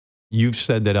You've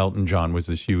said that Elton John was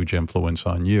this huge influence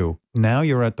on you. Now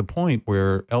you're at the point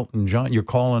where Elton John, you're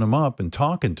calling him up and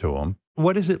talking to him.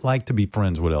 What is it like to be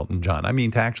friends with Elton John? I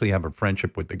mean, to actually have a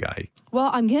friendship with the guy. Well,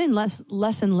 I'm getting less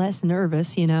and less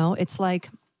nervous, you know. It's like,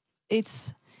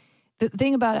 the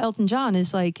thing about Elton John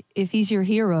is, like, if he's your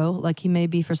hero, like he may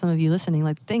be for some of you listening,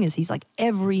 like, the thing is, he's like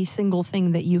every single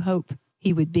thing that you hope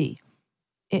he would be.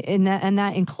 And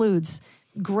that includes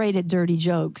great at dirty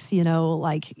jokes, you know,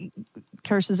 like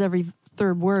curses every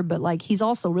third word, but like he's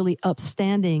also really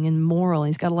upstanding and moral.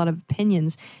 He's got a lot of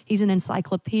opinions. He's an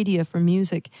encyclopedia for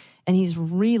music, and he's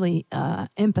really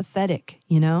empathetic,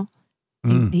 you know.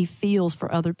 He feels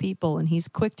for other people, and he's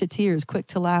quick to tears, quick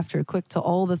to laughter, quick to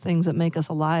all the things that make us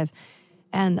alive.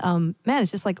 And man,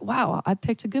 it's just like, wow, I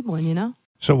picked a good one, you know.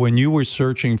 So when you were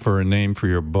searching for a name for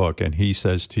your book, and he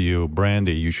says to you,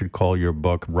 Brandi, you should call your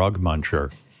book Rug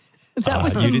Muncher. That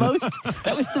was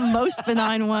the most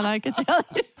benign one I could tell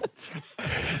you.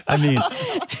 I mean,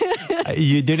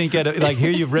 you didn't get it. Like, here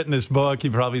you've written this book.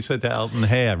 You probably said to Elton,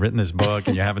 hey, I've written this book,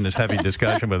 and you're having this heavy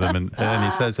discussion with him. And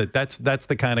he says that that's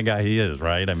the kind of guy he is,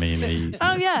 right? I mean,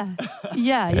 yeah.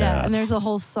 And there's a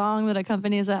whole song that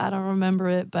accompanies it. I don't remember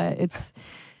it, but it's,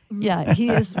 yeah, he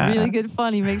is really good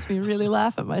fun. He makes me really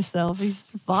laugh at myself. He's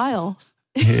vile.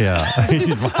 Yeah.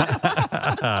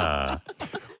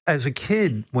 As a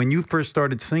kid, when you first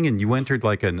started singing, you entered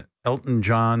like an Elton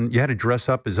John. You had to dress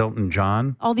up as Elton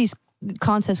John. All these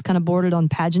contests kind of bordered on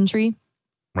pageantry.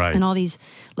 Right. And all these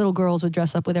little girls would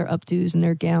dress up with their updos and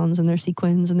their gowns and their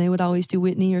sequins, and they would always do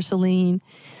Whitney or Celine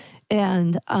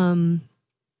and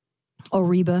or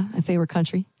Reba if they were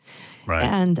country. Right.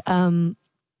 And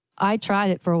I tried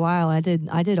it for a while. I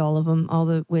did all of them, all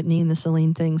the Whitney and the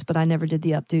Celine things, but I never did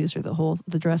the updos or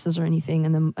the dresses or anything.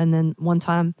 And then one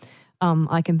time,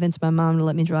 I convinced my mom to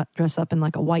let me dress up in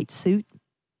like a white suit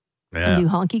and do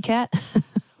Honky Cat,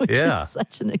 which is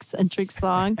such an eccentric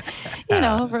song, you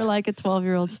know, for like a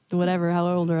 12-year-old, whatever, how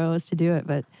old I was to do it.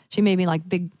 But she made me like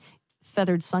big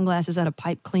feathered sunglasses out of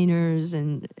pipe cleaners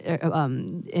and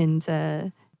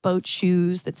boat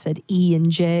shoes that said E and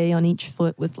J on each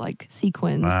foot with like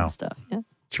sequins and stuff. Yeah.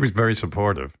 She was very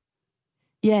supportive.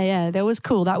 Yeah, that was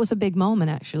cool. That was a big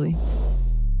moment, actually.